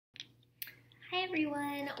Hi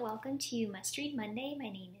everyone, welcome to Must Read Monday. My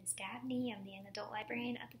name is Dabney. I'm the adult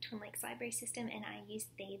librarian at the Twin Lakes Library System and I use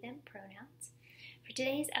they, them pronouns. For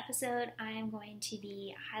today's episode, I am going to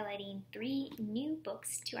be highlighting 3 new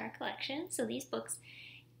books to our collection. So these books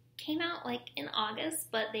came out in August,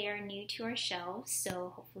 but they are new to our shelves,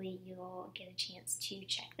 so hopefully you'll get a chance to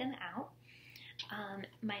check them out.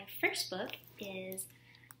 My first book is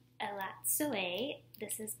Elatsoe.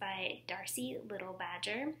 This is by Darcie Little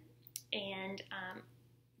Badger. And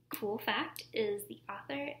cool fact is the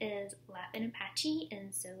author is Laughing Apache,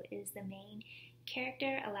 and so is the main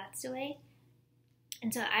character, Elatsoe.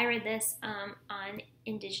 And so I read this on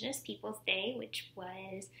Indigenous Peoples Day, which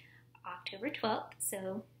was October 12th,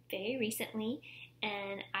 so very recently,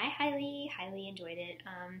 and I highly enjoyed it.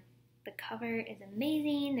 The cover is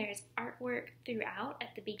amazing. There's artwork throughout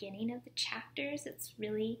at the beginning of the chapters. It's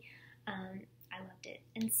really, I loved it.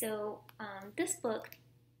 And so this book,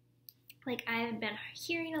 I had been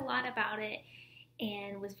hearing a lot about it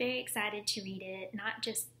and was very excited to read it, not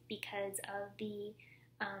just because of the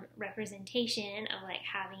representation of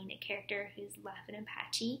having a character who's Laughing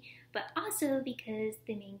Apache, but also because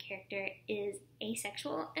the main character is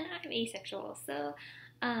asexual and I'm asexual. So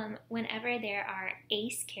whenever there are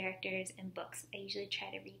ace characters in books, I usually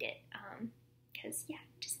try to read it because it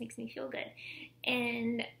just makes me feel good.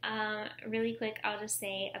 And really quick, I'll just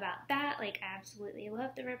say about that, I absolutely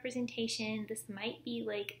love the representation. This might be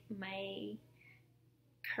my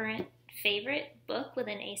current favorite book with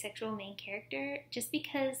an asexual main character, just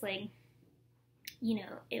because it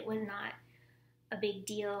was not a big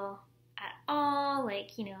deal at all.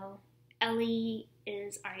 Ellie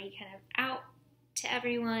is already kind of out to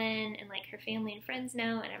everyone, and her family and friends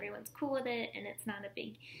know, and everyone's cool with it, and it's not a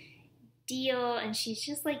big deal, and she's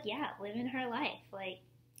just living her life.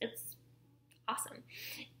 It's awesome.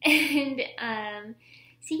 And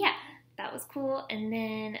so that was cool. And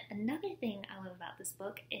then another thing I love about this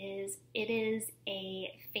book is it is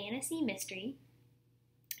a fantasy mystery.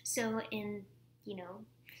 So in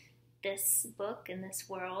this book, in this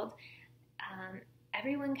world,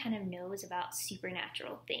 everyone kind of knows about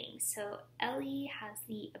supernatural things. So Ellie has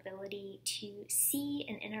the ability to see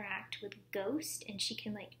and interact with ghosts, and she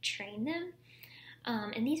can train them.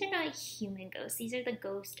 And these are not human ghosts. These are the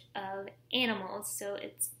ghosts of animals. So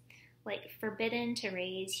it's forbidden to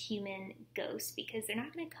raise human ghosts because they're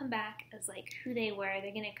not going to come back as who they were.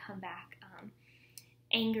 They're going to come back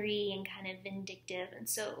angry and kind of vindictive. And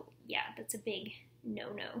so that's a big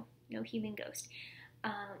no human ghost.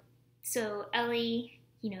 So Ellie,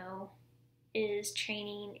 is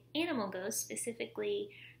training animal ghosts, specifically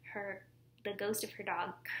the ghost of her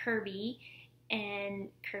dog, Kirby, and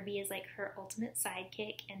Kirby is her ultimate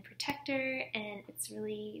sidekick and protector, and it's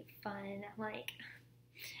really fun.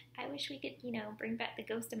 I wish we could, bring back the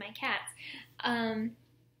ghost of my cats. So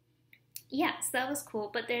that was cool,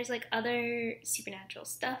 but there's other supernatural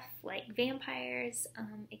stuff, vampires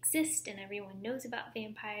exist, and everyone knows about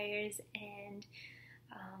vampires, and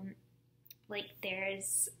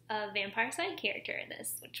there's a vampire side character in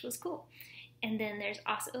this, which was cool. And then there's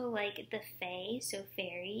also the fae, so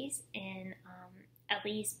fairies, and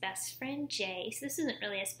Ellie's best friend Jay. So this isn't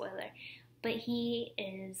really a spoiler, but he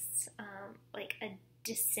is a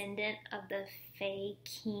descendant of the fae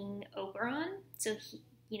king Oberon. So he,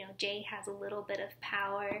 Jay has a little bit of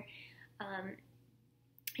power.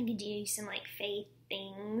 He can do some fae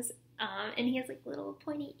things, and he has little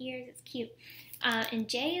pointy ears. It's cute. And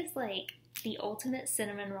Jay is the ultimate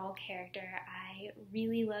cinnamon roll character. I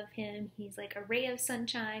really love him. He's a ray of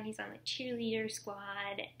sunshine. He's on the cheerleader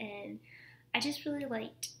squad, and I just really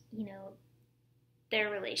liked, their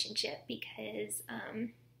relationship because,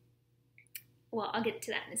 I'll get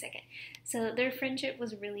to that in a second. So their friendship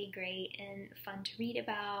was really great and fun to read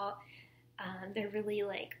about. They're really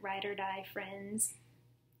ride or die friends.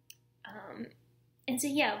 And so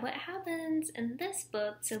what happens in this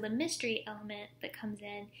book, so the mystery element that comes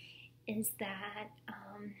in is that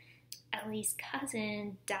Ellie's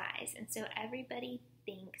cousin dies, and so everybody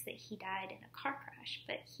thinks that he died in a car crash,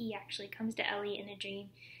 but he actually comes to Ellie in a dream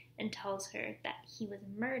and tells her that he was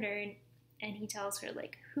murdered, and he tells her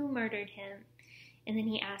who murdered him, and then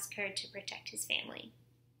he asks her to protect his family.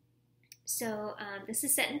 So this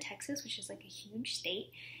is set in Texas, which is a huge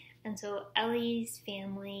state, and so Ellie's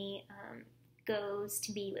family goes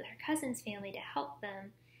to be with her cousin's family to help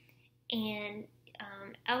them, and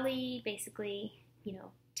Ellie basically,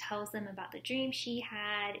 tells them about the dream she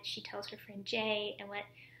had. She tells her friend Jay, and what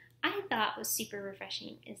I thought was super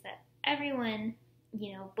refreshing is that everyone,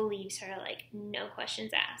 believes her, no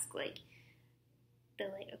questions asked.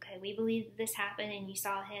 they're like, okay, we believe that this happened and you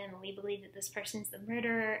saw him, and we believe that this person's the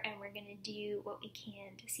murderer, and we're going to do what we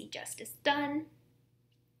can to see justice done.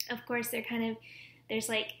 Of course, there's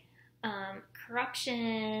like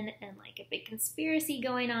corruption and like a big conspiracy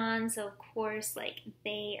going on, so of course like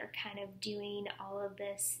they are kind of doing all of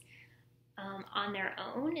this on their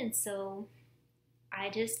own. And so I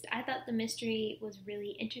thought the mystery was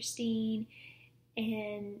really interesting,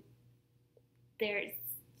 and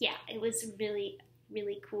it was really,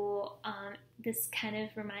 really cool. This kind of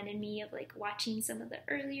reminded me of like watching some of the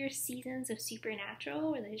earlier seasons of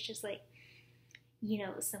Supernatural, where there's just like,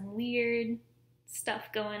 some weird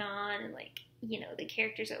stuff going on, and like, the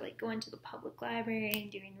characters are like going to the public library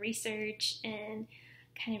and doing research and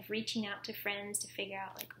kind of reaching out to friends to figure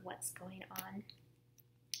out like what's going on.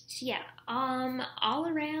 So yeah, all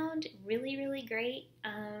around really, really great,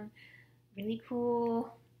 really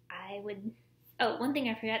cool. One thing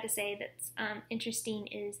I forgot to say that's interesting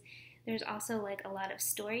is there's also like a lot of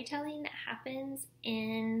storytelling that happens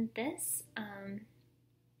in this.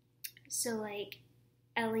 So like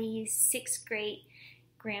Ellie's 6th grade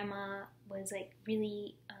grandma was like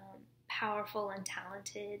really powerful and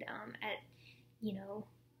talented at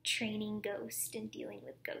training ghosts and dealing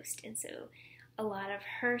with ghosts, and so a lot of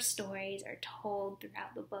her stories are told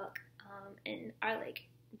throughout the book, and are like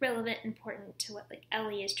relevant, important to what like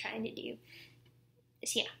Ellie is trying to do.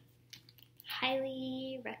 So yeah,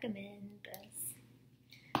 highly recommend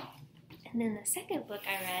this. And then the second book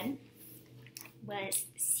I read was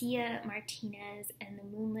Sia Martinez and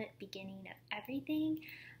the Moonlit Beginning of Everything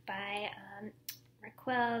by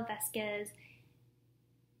Raquel Vasquez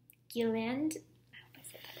Gilliland. I hope I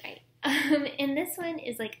said that right. And this one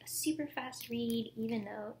is like a super fast read, even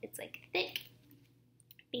though it's like thick,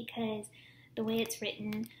 because the way it's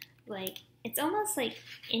written, like it's almost like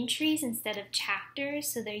entries instead of chapters.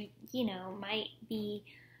 So there, might be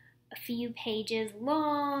a few pages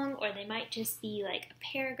long, or they might just be like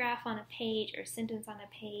a paragraph on a page or a sentence on a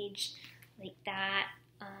page, like that.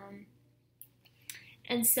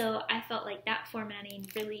 And so I felt like that formatting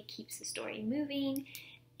really keeps the story moving.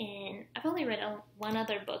 And I've only read one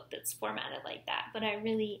other book that's formatted like that, but I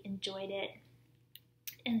really enjoyed it.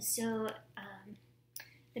 And so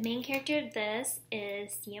the main character of this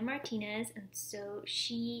is Sia Martinez, and so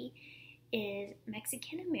she is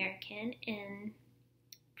Mexican-American, and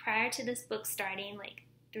prior to this book starting, like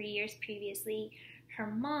 3 years previously, her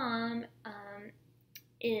mom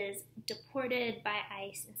is deported by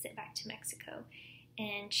ICE and sent back to Mexico.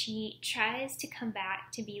 And she tries to come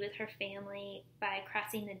back to be with her family by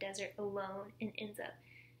crossing the desert alone and ends up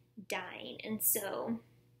dying. And so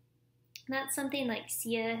that's something like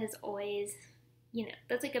Sia has always,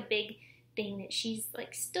 that's like a big thing that she's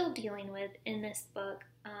like still dealing with in this book,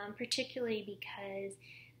 particularly because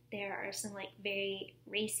there are some like very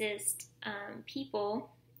racist people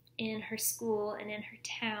in her school and in her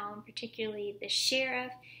town, particularly the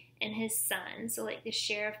sheriff and his son. So like the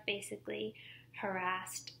sheriff basically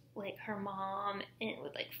harassed like her mom and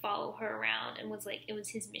would like follow her around, and was like, it was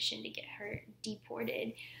his mission to get her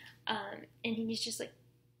deported. And he's just like,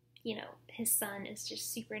 his son is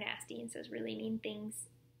just super nasty and says really mean things,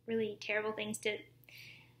 really terrible things to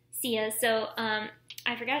Sia. So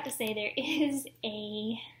I forgot to say there is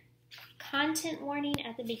a content warning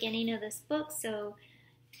at the beginning of this book, so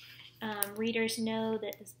readers know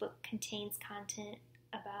that this book contains content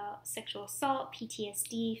about sexual assault,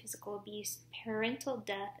 PTSD, physical abuse, parental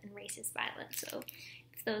death, and racist violence. So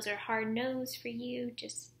if those are hard no's for you,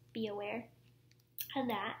 just be aware of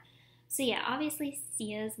that. So yeah, obviously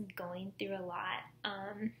Sia's going through a lot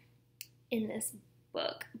in this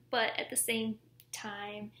book, but at the same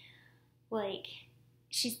time, like,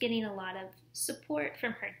 she's getting a lot of support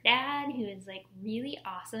from her dad, who is like really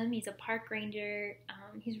awesome. He's a park ranger.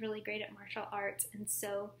 He's really great at martial arts, and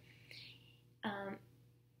so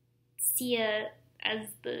Sia, as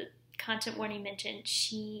the content warning mentioned,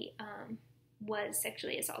 she was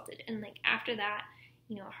sexually assaulted, and like after that,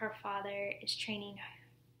 her father is training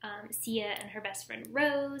Sia and her best friend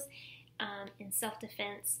Rose in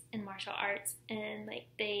self-defense and martial arts, and like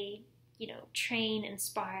they train and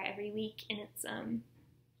spar every week, and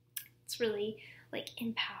it's really like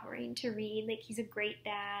empowering to read. Like, he's a great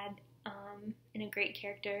dad and a great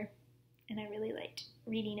character, and I really liked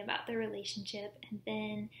reading about their relationship. And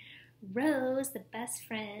then Rose, the best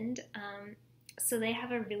friend, so they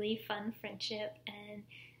have a really fun friendship, and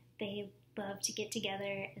they love to get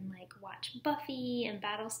together and like watch Buffy and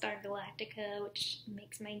Battlestar Galactica, which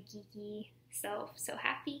makes my geeky self so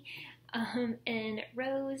happy. And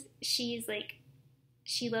Rose, she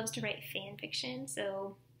loves to write fan fiction,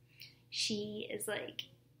 so she is like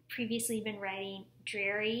previously been writing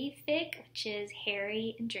Dreary fic, which is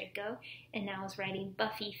Harry and Draco, and now is writing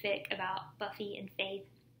Buffy fic about Buffy and Faith.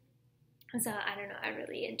 So I don't know, I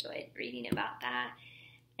really enjoyed reading about that.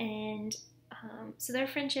 And so their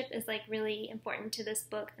friendship is like really important to this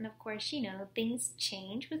book. And of course, you know, things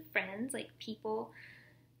change with friends, like people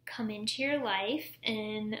come into your life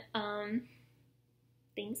and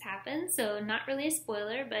things happen. So not really a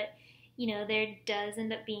spoiler, but you know, there does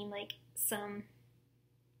end up being like some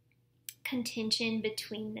contention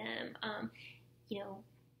between them. You know,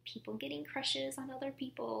 people getting crushes on other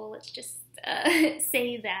people. Let's just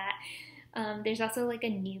say that. There's also like a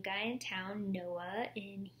new guy in town, Noah,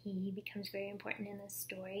 and he becomes very important in this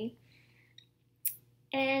story.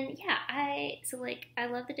 And yeah, I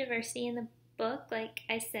love the diversity in the book. Like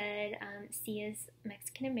I said, Sia's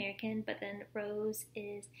Mexican American, but then Rose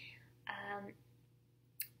is,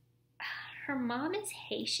 her mom is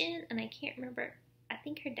Haitian, and I can't remember. I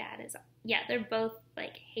think her dad is, yeah, they're both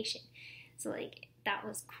like Haitian. So like that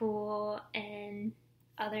was cool, and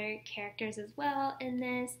other characters as well in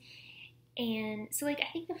this. And so like I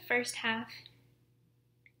think the first half,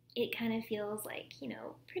 it kind of feels like, you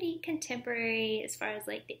know, pretty contemporary as far as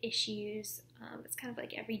like the issues. It's kind of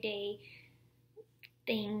like everyday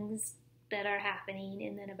things that are happening,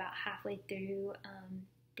 and then about halfway through,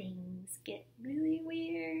 things get really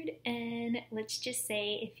weird. And let's just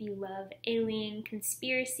say if you love alien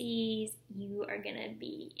conspiracies, you are gonna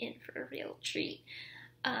be in for a real treat.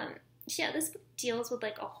 So yeah, this book deals with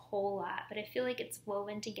like a whole lot, but I feel like it's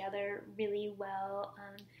woven together really well.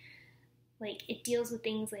 Like it deals with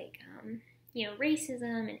things like, you know,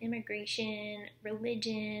 racism and immigration,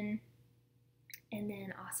 religion, and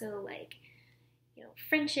then also like, you know,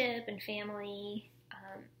 friendship and family.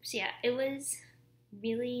 So yeah, it was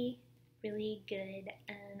really, really good,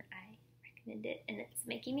 and I recommend it. And it's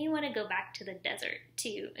making me want to go back to the desert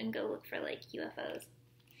too and go look for like UFOs.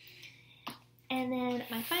 And then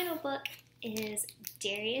my final book is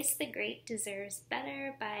Darius the Great Deserves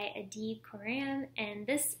Better by Adib Khorram, and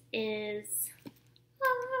this is,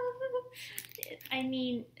 I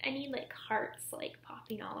need like hearts like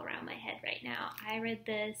popping all around my head right now. I read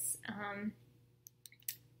this,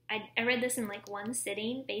 I read this in like one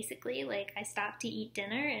sitting, basically. Like I stopped to eat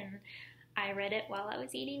dinner and I read it while I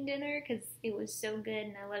was eating dinner because it was so good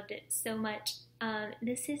and I loved it so much.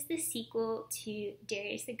 This is the sequel to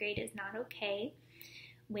Darius the Great is Not Okay,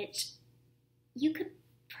 which you could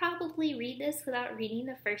probably read this without reading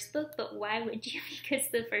the first book, but why would you? Because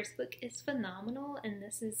the first book is phenomenal, and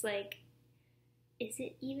this is like, is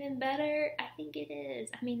it even better? I think it is.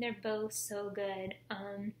 I mean, they're both so good.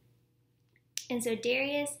 And so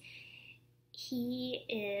Darius, he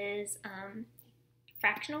is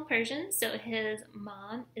fractional Persian, so his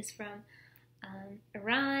mom is from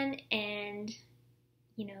Iran, and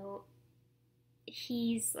you know,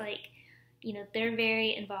 he's like, you know, they're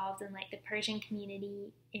very involved in like the Persian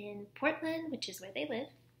community in Portland, which is where they live.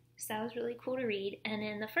 So that was really cool to read. And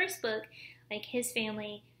in the first book, like his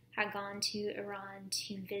family had gone to Iran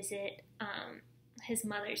to visit his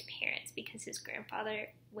mother's parents because his grandfather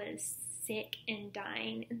was sick and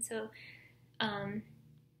dying. And so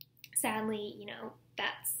sadly, you know,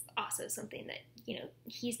 that's also something that, you know,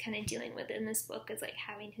 he's kind of dealing with in this book, is like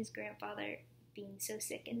having his grandfather being so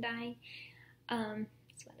sick and dying. So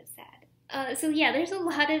that is sad. So yeah, there's a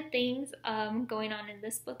lot of things going on in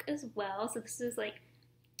this book as well. So this is like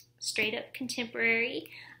straight up contemporary.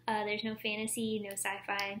 There's no fantasy, no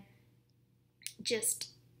sci-fi, just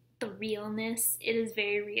the realness. It is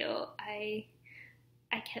very real. I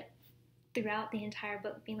kept throughout the entire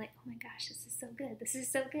book being like, oh my gosh, this is so good. This is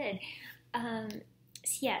so good.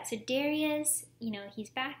 So yeah, so Darius, you know, he's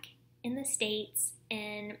back in the States,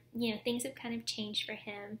 and, you know, things have kind of changed for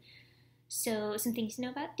him. So some things to know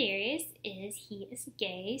about Darius is he is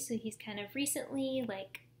gay, so he's kind of recently,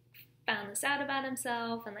 like, found this out about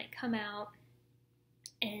himself and, like, come out.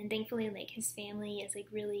 And thankfully, like, his family is, like,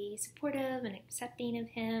 really supportive and accepting of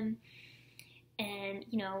him. And,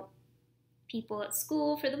 you know, people at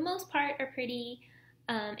school, for the most part, are pretty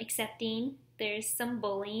accepting. There's some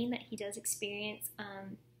bullying that he does experience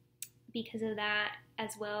because of that,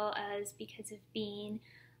 as well as because of being,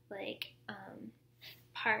 like,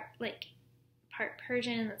 part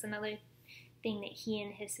Persian. That's another thing that he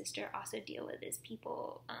and his sister also deal with, is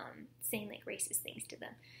people saying, like, racist things to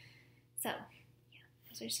them. So, yeah,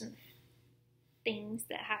 those are some things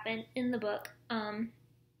that happen in the book.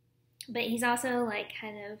 But he's also, like,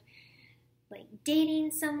 kind of, like,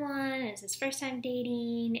 dating someone. It's his first time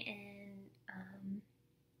dating, and,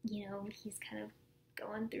 you know, he's kind of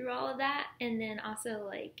going through all of that. And then also,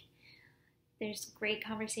 like, There's great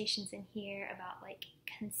conversations in here about like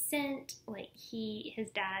consent. Like his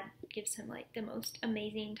dad gives him like the most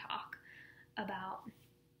amazing talk about,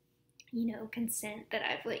 you know, consent that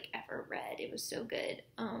I've like ever read. It was so good.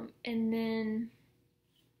 And then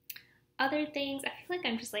other things, I feel like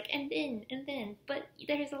I'm just like, and then, but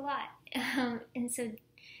there's a lot. And so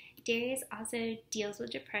Darius also deals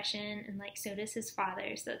with depression, and like so does his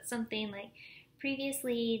father. So it's something like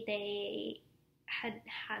previously they had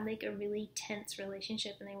like a really tense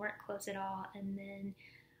relationship and they weren't close at all, and then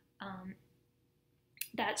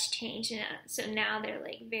that's changed, and so now they're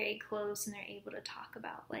like very close and they're able to talk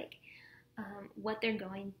about like what they're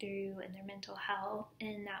going through and their mental health,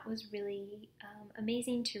 and that was really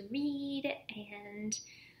amazing to read. And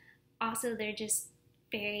also they're just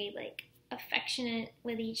very like affectionate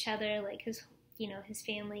with each other, like his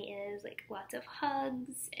family is like lots of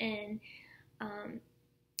hugs and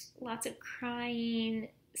lots of crying.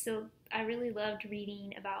 So I really loved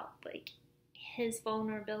reading about like his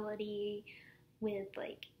vulnerability with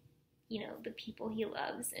like, you know, the people he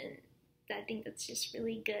loves, and I think that's just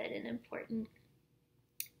really good and important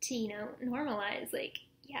to, you know, normalize. Like,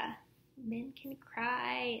 yeah, men can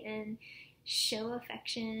cry and show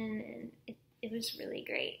affection, and it was really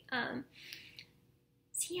great.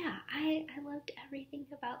 So yeah, I loved everything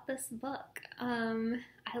about this book.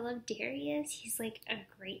 I love Darius. He's like a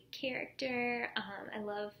great character. I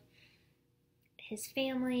love his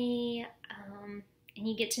family, and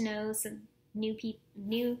you get to know some new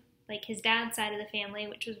like his dad's side of the family,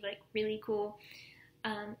 which was like really cool.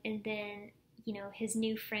 And then, you know, his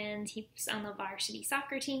new friends, he's on the varsity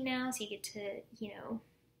soccer team now, so you get to, you know,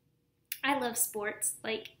 I love sports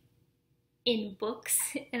like in books,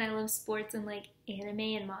 and I love sports in like anime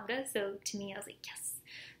and manga. So to me, I was like, yes,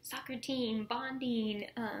 soccer team, bonding,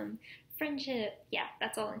 friendship. Yeah,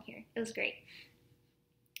 that's all in here. It was great.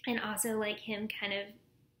 And also like him kind of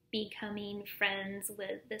becoming friends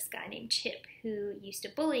with this guy named Chip who used to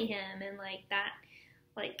bully him, and like that,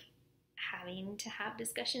 like having to have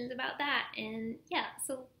discussions about that. And yeah,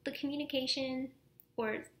 so the communication,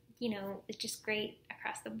 or, you know, it's just great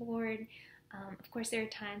across the board. Of course, there are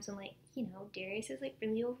times when, like, you know, Darius is like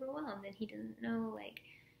really overwhelmed and he doesn't know like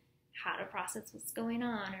how to process what's going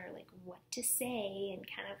on or like what to say, and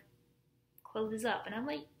kind of closes up. And I'm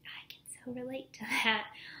like, I can so relate to that.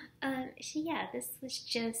 So yeah, this was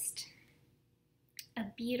just a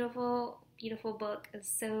beautiful, beautiful book. It's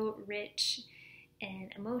so rich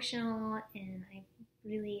and emotional, and I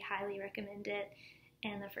really highly recommend it.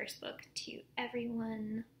 And the first book to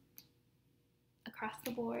everyone across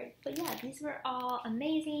the board. But yeah, these were all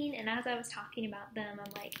amazing, and as I was talking about them,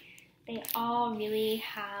 I'm like, they all really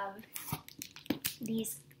have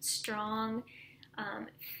these strong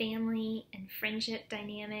family and friendship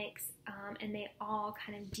dynamics, and they all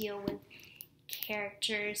kind of deal with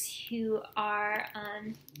characters who are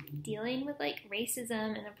dealing with like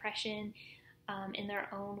racism and oppression in their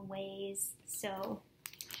own ways. So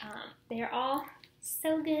they're all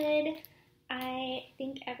so good. I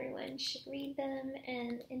think everyone should read them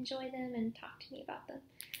and enjoy them and talk to me about them.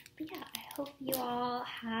 But yeah, I hope you all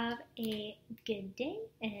have a good day,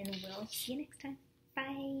 and we'll see you next time.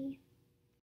 Bye!